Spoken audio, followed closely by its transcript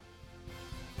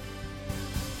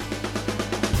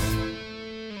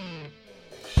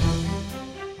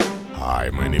Hi,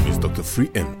 my name is Dr.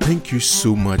 Free, and thank you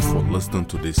so much for listening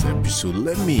to this episode.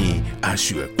 Let me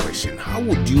ask you a question. How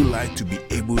would you like to be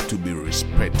able to be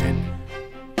respected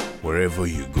wherever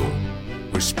you go?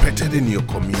 Respected in your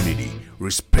community,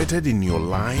 respected in your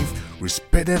life,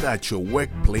 respected at your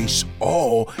workplace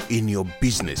or in your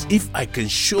business. If I can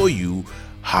show you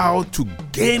how to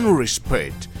gain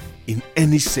respect in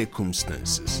any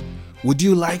circumstances, would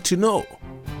you like to know?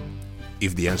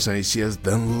 If the answer is yes,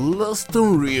 then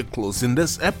listen real close. In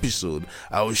this episode,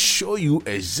 I will show you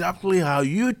exactly how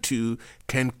you too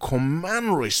can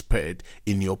command respect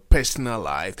in your personal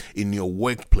life, in your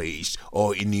workplace,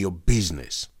 or in your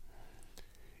business.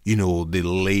 You know, the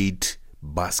late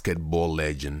basketball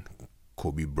legend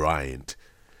Kobe Bryant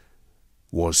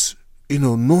was,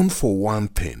 known for one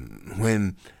thing.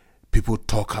 When people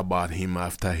talk about him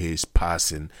after his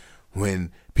passing,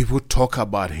 when people talk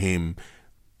about him,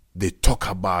 they talk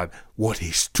about what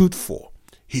he stood for.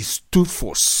 He stood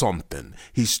for something.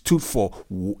 He stood for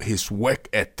his work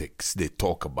ethics. They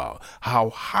talk about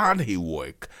how hard he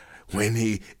worked. When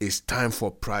it's time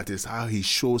for practice, how he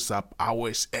shows up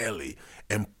hours early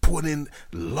and put in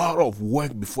a lot of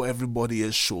work before everybody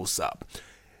else shows up.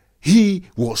 He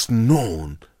was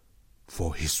known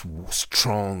for his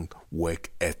strong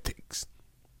work ethics.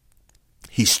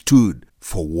 He stood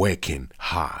for working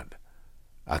hard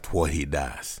at what he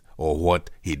does or what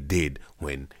he did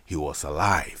when he was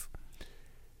alive.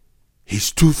 He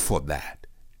stood for that,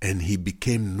 and he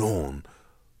became known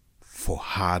for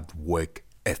hard work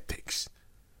ethics.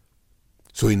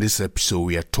 So in this episode,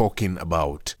 we are talking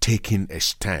about taking a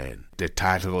stand. The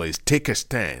title is Take a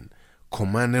Stand,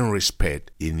 Commanding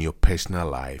Respect in Your Personal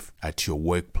Life, at your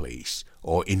workplace,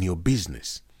 or in your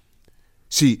business.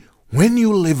 See, when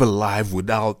you live a life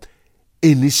without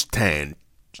any stand,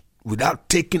 without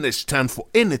taking a stand for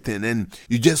anything, and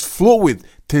you just flow with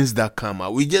things that come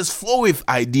out, you just flow with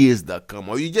ideas that come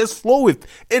out, you just flow with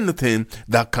anything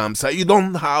that comes out, you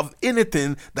don't have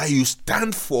anything that you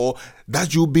stand for,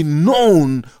 that you'll be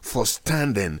known for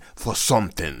standing for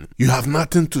something. You have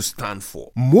nothing to stand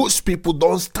for. Most people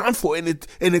don't stand for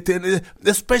anything,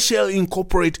 especially in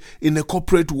the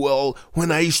corporate world.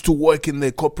 When I used to work in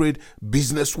the corporate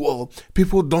business world,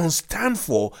 people don't stand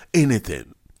for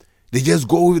anything. They just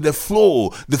go with the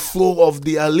flow of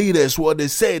their leaders, what they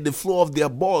say, the flow of their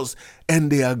boss, and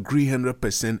they agree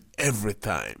 100% every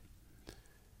time.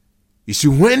 You see,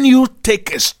 when you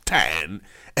take a stand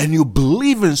and you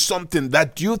believe in something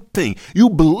that you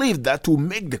believe that will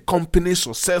make the company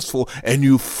successful, and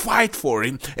you fight for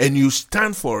it and you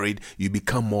stand for it, you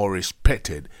become more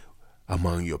respected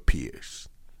among your peers.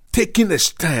 Taking a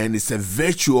stand is a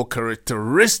virtue or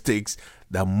characteristics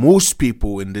that most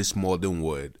people in this modern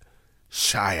world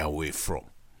shy away from.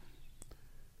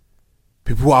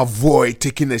 People avoid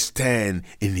taking a stand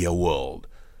in their world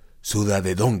so that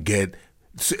they don't get,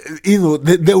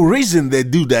 the reason they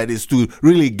do that is to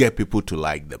really get people to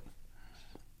like them.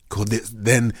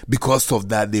 Because of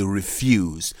that, they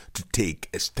refuse to take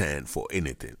a stand for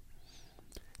anything.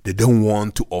 They don't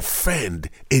want to offend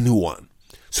anyone,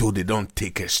 so they don't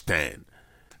take a stand.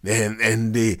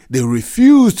 And they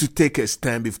refuse to take a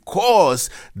stand because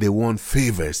they want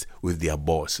favors with their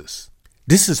bosses.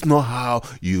 This is not how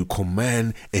you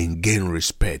command and gain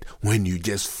respect, when you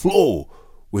just flow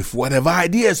with whatever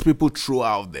ideas people throw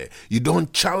out there. You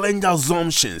don't challenge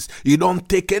assumptions. You don't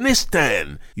take any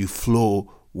stand. You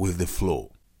flow with the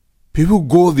flow. People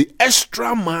go the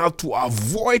extra mile to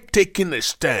avoid taking a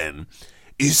stand.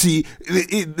 You see,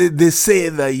 they say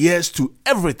that yes to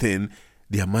everything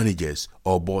their managers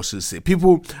or bosses say.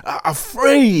 People are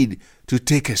afraid to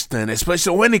take a stand,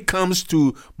 especially when it comes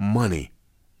to money,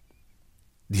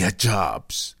 their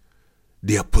jobs,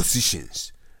 their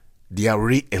positions, their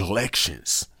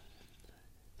re-elections.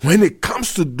 When it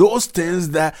comes to those things,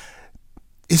 that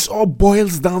it all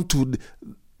boils down to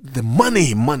the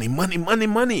money.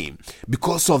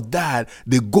 Because of that,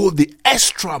 they go the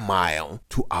extra mile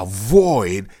to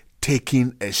avoid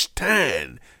taking a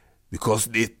stand. Because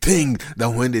they think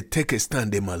that when they take a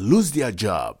stand, they might lose their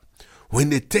job. When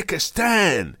they take a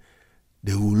stand,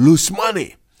 they will lose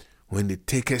money. When they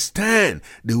take a stand,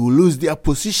 they will lose their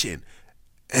position.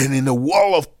 And in the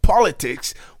world of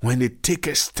politics, when they take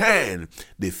a stand,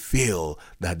 they feel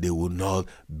that they will not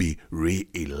be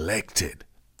re-elected.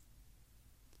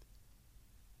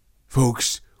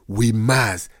 Folks, we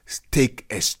must take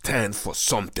a stand for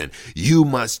something. You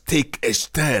must take a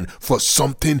stand for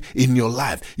something in your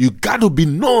life. You got to be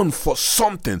known for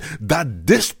something, that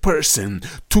this person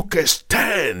took a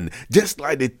stand. Just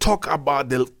like they talk about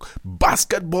the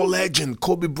basketball legend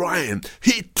Kobe Bryant.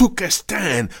 He took a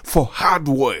stand for hard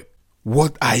work.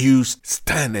 What are you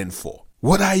standing for?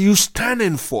 What are you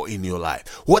standing for in your life?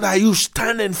 What are you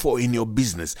standing for in your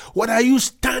business? What are you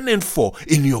standing for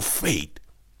in your faith?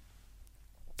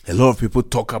 A lot of people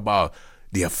talk about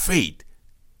their faith,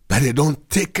 but they don't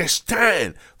take a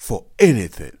stand for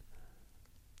anything.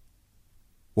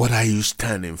 What are you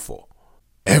standing for?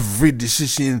 Every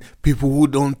decision people who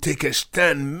don't take a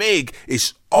stand make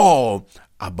is all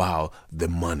about the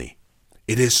money.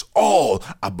 It is all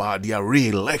about their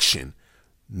re-election.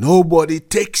 Nobody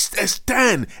takes a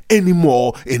stand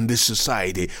anymore in this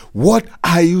society. What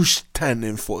are you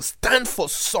standing for? Stand for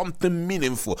something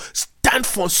meaningful. Stand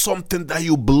for something that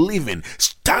you believe in.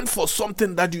 Stand for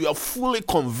something that you are fully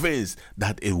convinced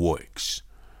that it works.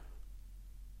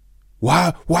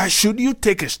 Why should you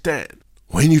take a stand?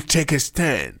 When you take a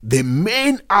stand, the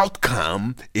main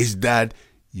outcome is that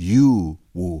you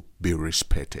will be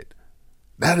respected.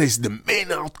 That is the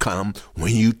main outcome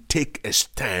when you take a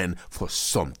stand for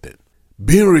something.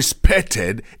 Being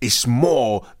respected is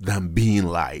more than being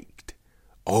liked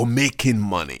or making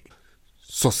money.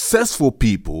 Successful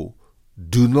people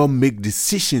do not make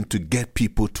decisions to get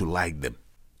people to like them.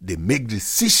 They make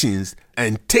decisions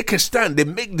and take a stand. They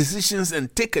make decisions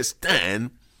and take a stand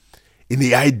in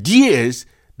the ideas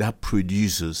that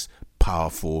produces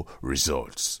powerful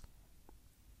results.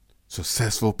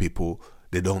 Successful people,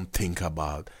 they don't think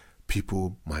about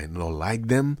people might not like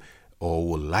them or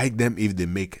will like them if they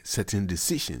make certain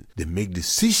decisions. They make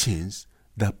decisions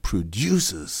that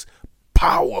produces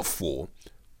powerful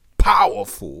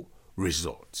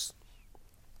results.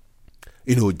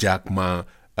 Jack Ma,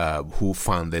 who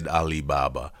founded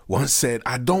Alibaba, once said,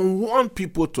 "I don't want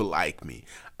people to like me.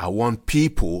 I want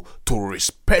people to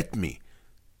respect me."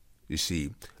 You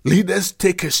see, leaders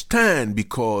take a stand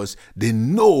because they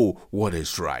know what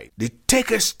is right. They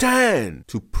take a stand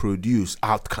to produce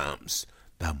outcomes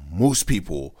that most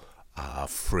people are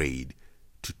afraid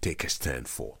to take a stand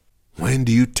for. When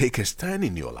do you take a stand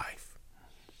in your life?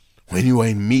 When you are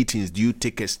in meetings, do you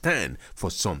take a stand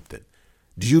for something?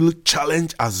 Do you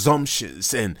challenge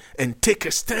assumptions and take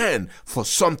a stand for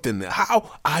something?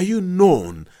 How are you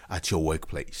known at your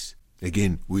workplace?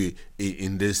 Again, we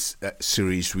in this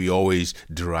series, we always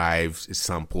derive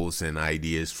samples and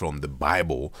ideas from the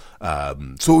Bible.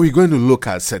 So we're going to look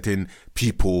at certain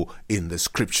people in the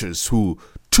scriptures who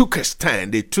took a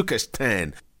stand. They took a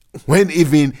stand when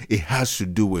even it has to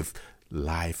do with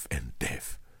life and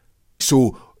death.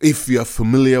 So if you are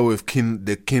familiar with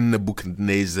the King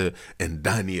Nebuchadnezzar and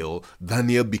Daniel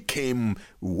became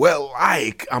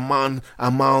well-liked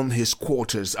among his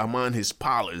quarters, among his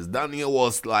palace. Daniel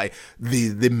was like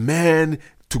the man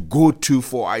to go to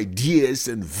for ideas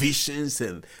and visions,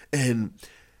 and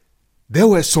there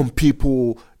were some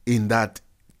people in that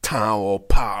town or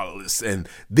palace, and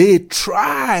they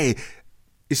try.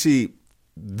 You see,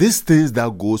 these things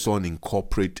that goes on in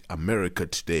corporate America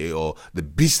today or the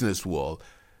business world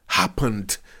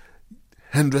happened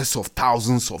hundreds of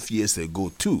thousands of years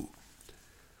ago too.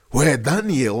 Where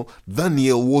Daniel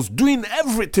was doing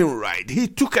everything right. He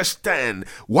took a stand.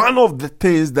 One of the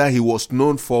things that he was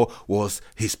known for was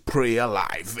his prayer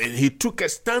life. And he took a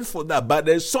stand for that. But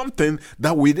there's something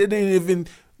that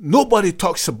nobody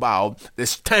talks about, the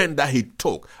stand that he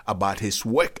took about his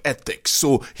work ethics.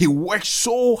 So he worked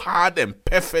so hard and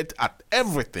perfect at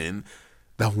everything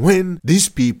that when these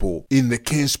people in the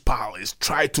king's palace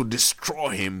tried to destroy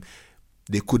him,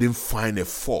 they couldn't find a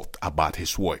fault about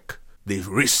his work. They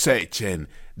researched and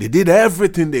they did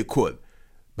everything they could,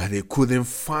 but they couldn't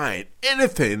find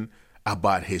anything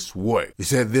about his work. He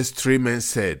said, these three men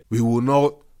said, "We will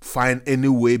not find any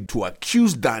way to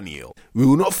accuse Daniel. We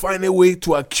will not find a way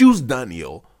to accuse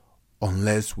Daniel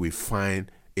unless we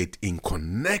find it in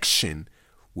connection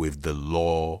with the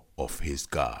law of his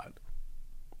God."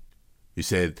 He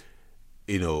said,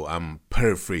 I'm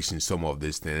paraphrasing some of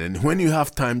this thing. And when you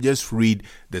have time, just read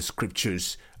the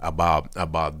scriptures about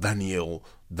Daniel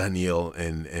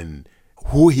and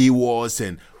who he was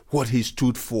and what he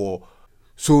stood for.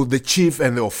 So the chief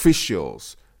and the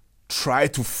officials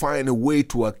tried to find a way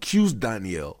to accuse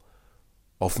Daniel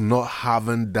of not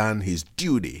having done his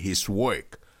duty, his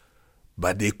work.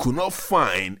 But they could not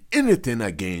find anything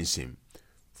against him,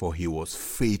 for he was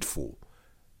faithful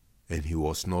and he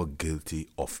was not guilty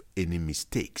of any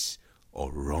mistakes or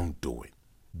wrongdoing.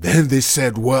 Then they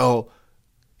said, well,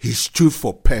 he stood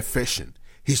for perfection.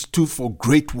 He stood for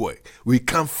great work. We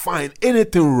can't find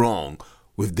anything wrong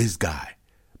with this guy.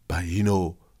 But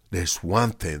there's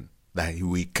one thing that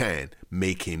we can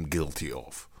make him guilty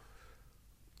of.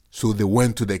 So they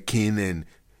went to the king and,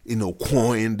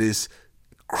 coined this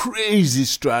crazy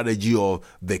strategy of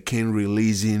the king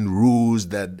releasing rules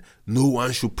that no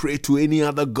one should pray to any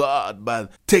other god,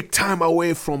 but take time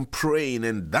away from praying.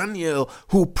 And Daniel,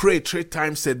 who prayed 3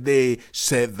 times a day,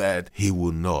 said that he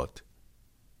will not.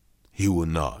 He will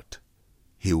not.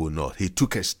 He will not. He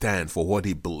took a stand for what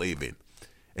he believed in.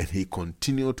 And he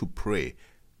continued to pray,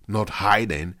 not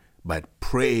hiding, but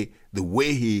pray the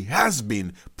way he has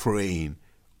been praying.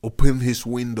 Open his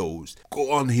windows,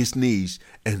 go on his knees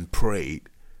and prayed.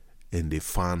 And they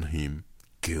found him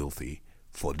guilty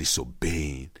for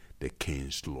disobeying the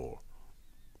king's law.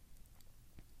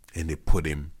 And they put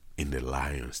him in the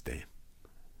lion's den.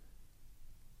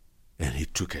 And he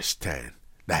took a stand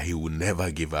that he would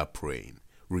never give up praying,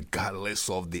 regardless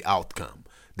of the outcome,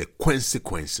 the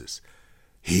consequences.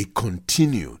 He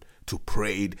continued to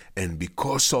pray, and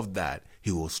because of that,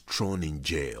 he was thrown in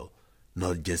jail.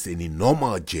 Not just any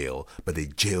normal jail, but a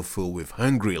jail filled with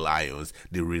hungry lions.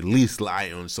 They released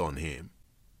lions on him.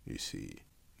 You see,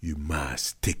 you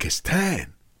must take a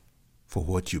stand for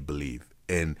what you believe.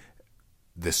 And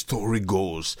the story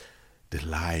goes, the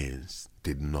lions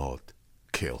did not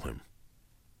kill him.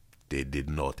 They did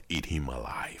not eat him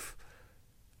alive.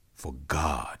 For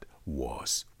God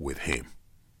was with him.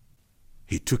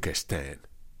 He took a stand.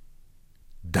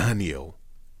 Daniel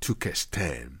took a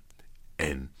stand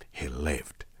and he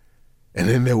lived. And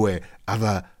then there were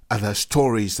other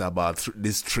stories about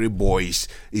these 3 boys,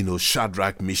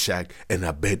 Shadrach, Meshach, and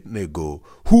Abednego,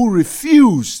 who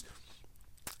refused.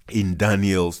 In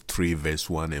Daniel 3 verse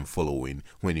 1 and following,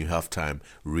 when you have time,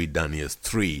 read Daniel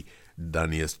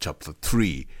chapter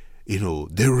 3.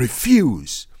 They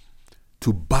refuse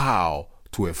to bow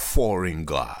to a foreign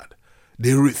god.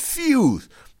 They refuse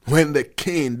when the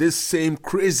king, this same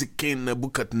crazy king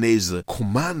Nebuchadnezzar,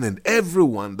 commanded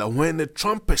everyone that when the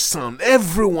trumpet sound,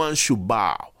 everyone should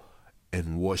bow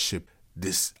and worship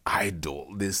this idol,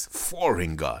 this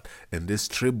foreign god. And these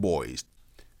 3 boys,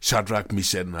 Shadrach,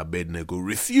 Meshach, and Abednego,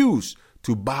 refused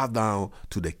to bow down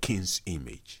to the king's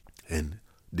image. And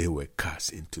they were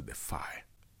cast into the fire.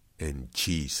 And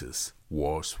Jesus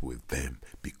was with them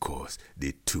because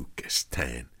they took a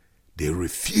stand. They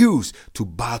refuse to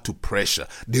bow to pressure.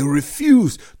 They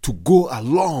refuse to go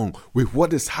along with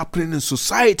what is happening in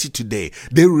society today.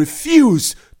 They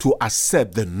refuse to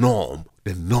accept the norm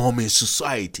in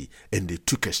society. And they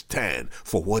took a stand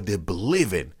for what they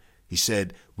believe in. He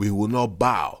said, we will not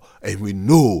bow, and we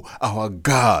know our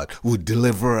God will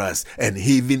deliver us. And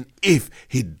even if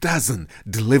he doesn't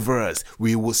deliver us,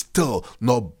 we will still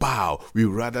not bow. We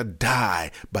rather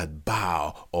die, but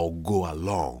bow or go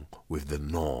along with the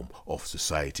norm of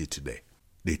society today.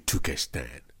 They took a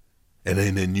stand. And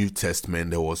in the New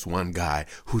Testament, there was one guy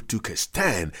who took a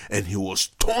stand, and he was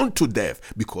stoned to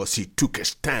death because he took a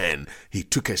stand. He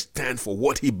took a stand for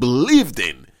what he believed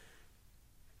in.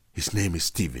 His name is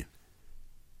Stephen.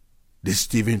 This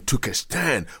Stephen took a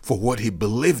stand for what he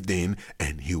believed in,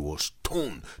 and he was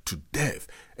stoned to death.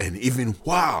 And even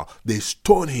while they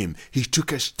stoned him, he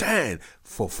took a stand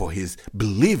for his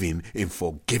believing in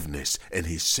forgiveness. And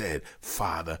he said,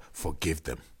 Father, forgive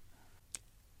them.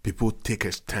 People take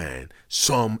a stand.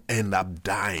 Some end up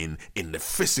dying in the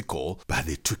physical, but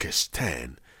they took a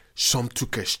stand. Some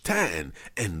took a stand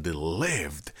and they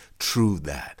lived through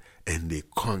that. And they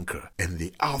conquered. And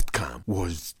the outcome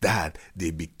was that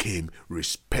they became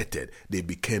respected. They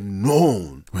became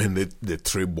known. When the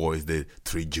 3 boys, the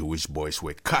 3 Jewish boys,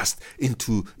 were cast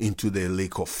into the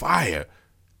lake of fire,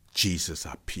 Jesus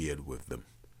appeared with them.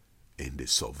 And they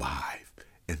survived.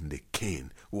 And the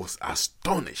king was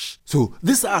astonished. So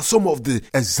these are some of the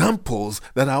examples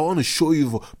that I want to show you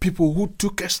for people who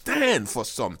took a stand for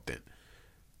something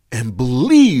and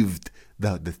believed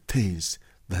that the things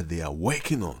that they are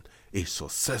working on is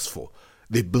successful.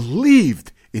 They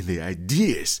believed in the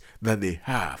ideas that they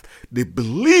have. They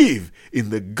believe in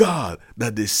the God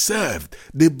that they served.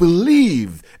 They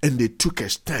believed and they took a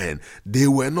stand. They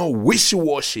were not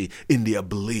wishy-washy in their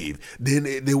belief.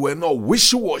 They were not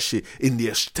wishy-washy in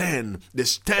their stand, the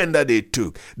stand that they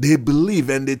took. They believed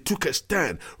and they took a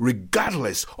stand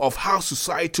regardless of how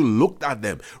society looked at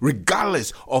them,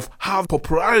 regardless of how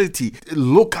popularity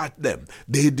looked at them.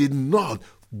 They did not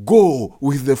go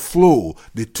with the flow.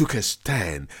 They took a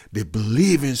stand. They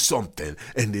believe in something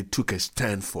and they took a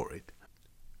stand for it.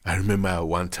 I remember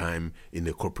one time in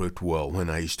the corporate world, when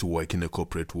I used to work in the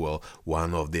corporate world,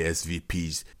 one of the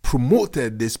SVPs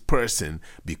promoted this person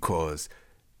because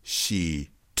she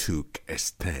took a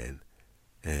stand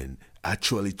and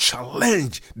actually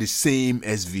challenged the same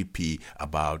SVP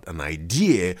about an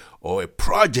idea or a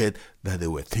project that they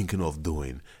were thinking of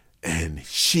doing. And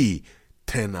she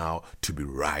turned out to be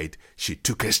right. She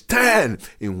took a stand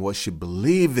in what she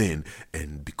believed in,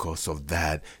 and because of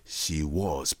that, she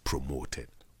was promoted.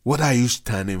 What are you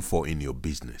standing for in your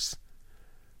business?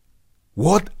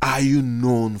 What are you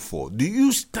known for? Do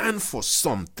you stand for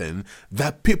something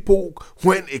that people,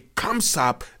 when it comes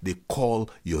up, they call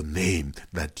your name,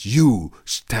 that you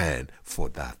stand for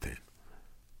that thing?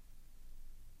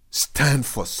 Stand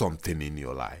for something in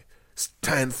your life.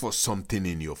 Stand for something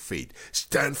in your faith.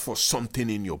 Stand for something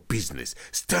in your business.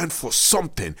 Stand for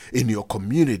something in your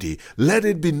community. Let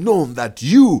it be known that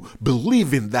you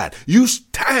believe in that. You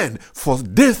stand for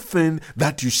this thing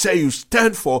that you say you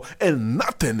stand for, and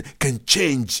nothing can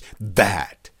change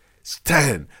that.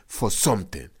 Stand for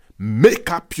something. Make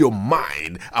up your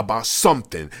mind about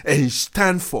something and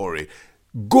stand for it.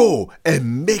 Go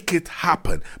and make it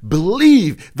happen.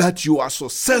 Believe that you are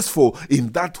successful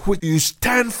in that which you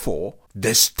stand for,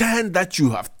 the stand that you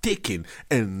have taken,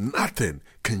 and nothing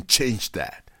can change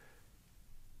that.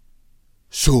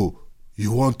 So,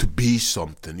 you want to be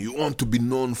something, you want to be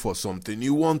known for something,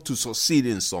 you want to succeed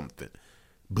in something.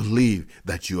 Believe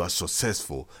that you are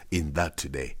successful in that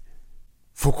today.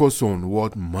 Focus on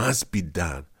what must be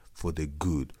done for the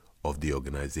good of the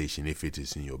organization if it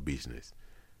is in your business.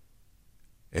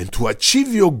 And to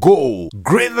achieve your goal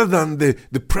greater than the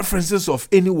preferences of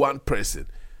any one person,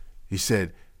 he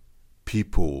said,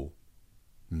 people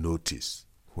notice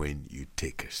when you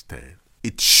take a stand.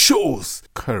 It shows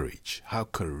courage, how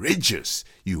courageous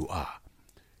you are.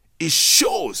 It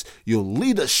shows your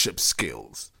leadership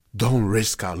skills. Don't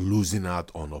risk losing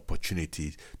out on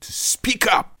opportunities to speak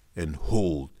up and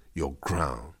hold your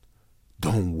ground.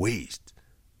 Don't waste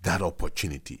that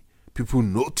opportunity. People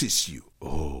notice you.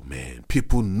 Oh man,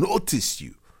 people notice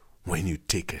you when you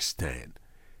take a stand.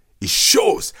 It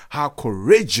shows how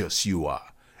courageous you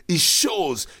are. It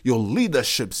shows your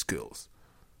leadership skills.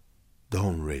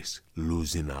 Don't risk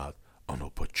losing out on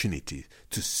opportunities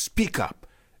to speak up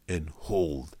and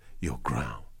hold your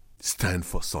ground. Stand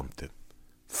for something.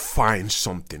 Find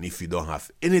something. If you don't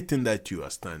have anything that you are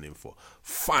standing for,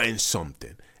 find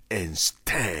something and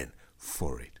stand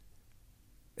for it.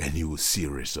 And you will see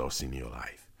results in your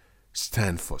life.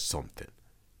 Stand for something.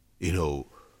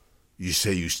 You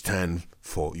say you stand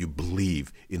for, you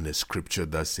believe in the scripture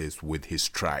that says, with his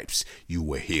stripes you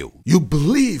were healed. You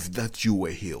believe that you were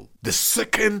healed. The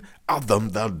second Adam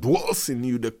that dwells in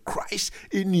you, the Christ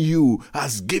in you,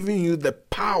 has given you the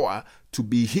power to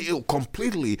be healed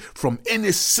completely from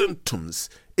any symptoms,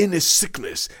 any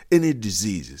sickness, any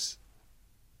diseases.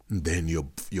 And then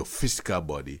your physical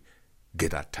body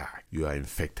get attacked. You are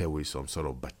infected with some sort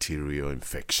of bacterial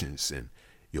infections and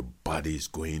your body is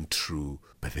going through,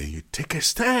 but then you take a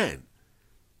stand.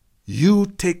 You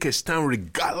take a stand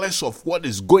regardless of what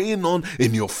is going on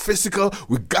in your physical,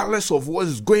 regardless of what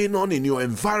is going on in your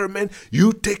environment.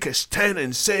 You take a stand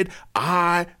and said,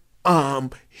 I am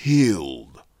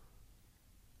healed.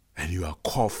 And you are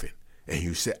coughing and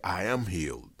you say, I am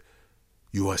healed.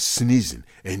 You are sneezing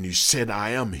and you said, I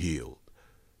am healed.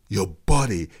 Your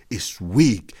body is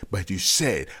weak, but you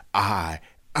said, I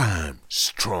am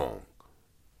strong.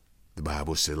 The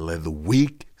Bible said, let the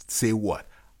weak say what?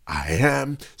 I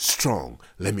am strong.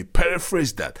 Let me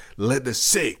paraphrase that. Let the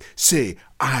sick say,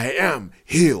 I am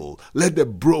healed. Let the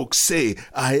broke say,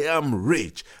 I am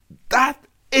rich. That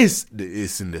is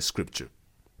in the scripture.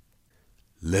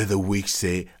 Let the weak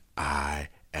say, I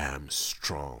am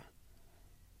strong.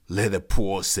 Let the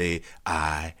poor say,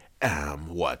 I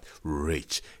am what?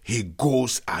 Rich. He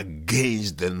goes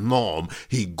against the norm.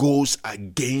 He goes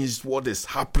against what is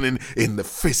happening in the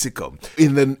physical.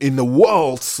 In the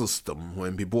world system,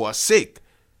 when people are sick,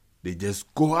 they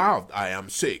just go out, I am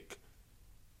sick.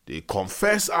 They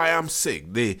confess, I am sick.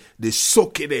 They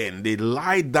soak it in. They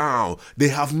lie down. They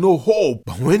have no hope.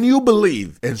 But when you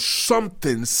believe in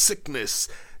something, sickness,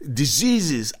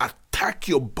 diseases attack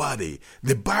your body,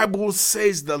 the Bible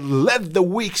says that let the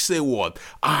weak say what?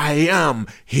 I am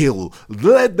healed.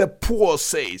 Let the poor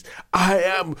say, I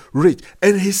am rich.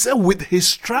 And he said, with his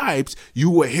stripes you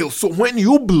were healed. So when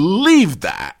you believe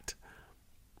that,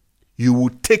 you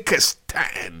will take a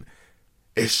stand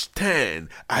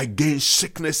against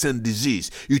sickness and disease.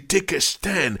 You take a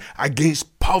stand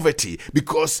against poverty,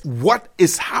 because what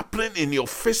is happening in your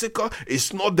physical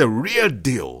is not the real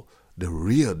deal. The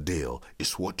real deal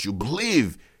is what you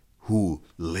believe, who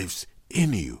lives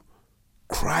in you.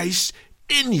 Christ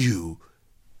in you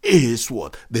is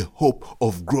what? The hope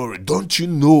of glory. Don't you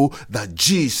know that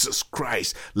Jesus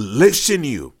Christ lives in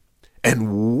you?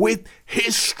 And with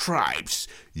his stripes,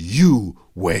 you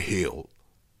were healed.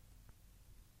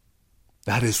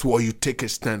 That is what you take a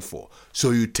stand for. So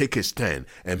you take a stand,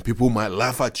 and people might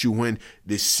laugh at you when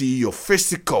they see your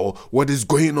physical, what is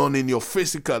going on in your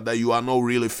physical, that you are not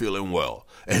really feeling well.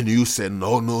 And you say,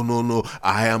 no,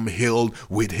 I am healed.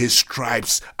 With his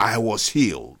stripes, I was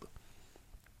healed.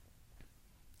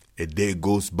 A day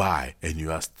goes by and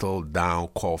you are still down,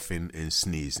 coughing and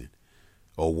sneezing,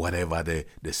 or whatever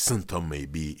the symptom may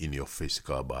be in your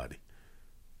physical body.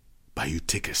 But you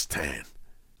take a stand.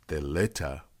 The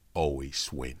latter always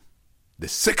win. The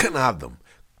second Adam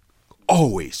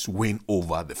always win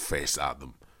over the first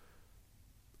Adam.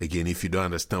 Again, if you don't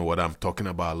understand what I'm talking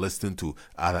about, listen to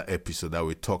other episodes that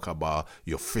we talk about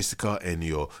your physical and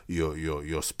your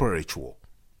spiritual.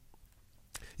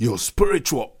 Your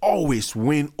spiritual always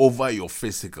win over your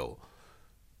physical.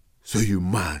 So you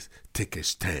must take a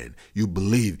stand. You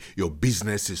believe your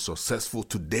business is successful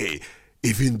today,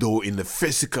 even though in the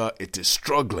physical it is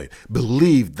struggling.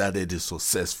 Believe that it is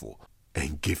successful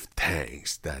and give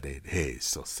thanks that it is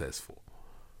successful.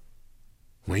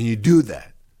 When you do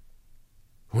that,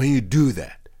 when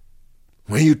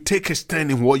you take a stand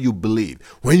in what you believe,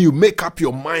 when you make up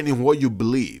your mind in what you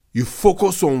believe, you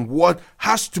focus on what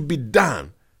has to be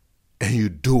done and you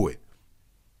do it.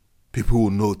 People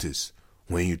will notice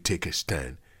when you take a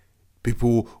stand.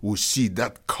 People will see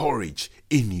that courage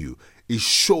in you. It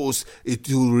shows, it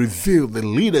will reveal the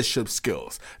leadership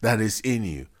skills that is in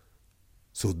you.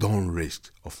 So don't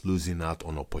risk of losing out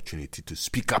on opportunity to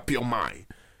speak up your mind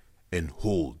and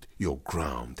hold your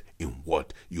ground in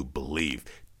what you believe.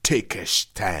 Take a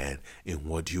stand in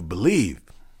what you believe.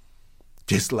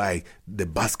 Just like the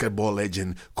basketball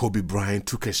legend Kobe Bryant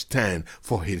took a stand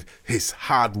for his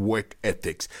hard work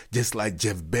ethics. Just like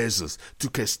Jeff Bezos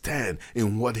took a stand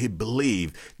in what he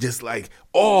believed. Just like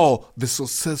all the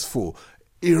successful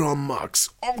Elon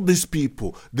Musk, all these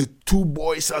people, the two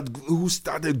boys who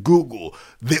started Google,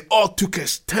 they all took a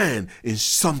stand in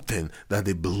something that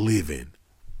they believe in.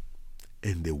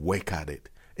 And they work at it,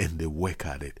 and they work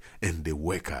at it, and they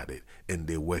work at it, and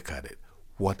they work at it.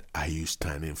 What are you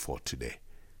standing for today?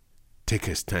 Take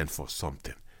a stand for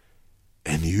something,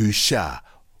 and you shall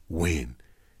win.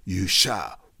 You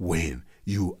shall win.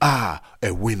 You are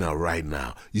a winner right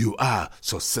now. You are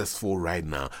successful right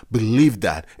now. Believe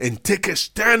that and take a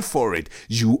stand for it.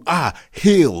 You are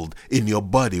healed in your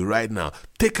body right now.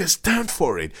 Take a stand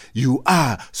for it. You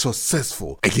are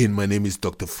successful. Again, my name is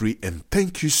Dr. Free, and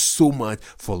thank you so much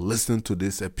for listening to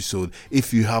this episode.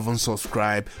 If you haven't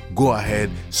subscribed, go ahead,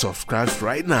 subscribe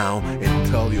right now and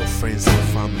tell your friends and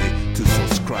family to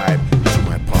subscribe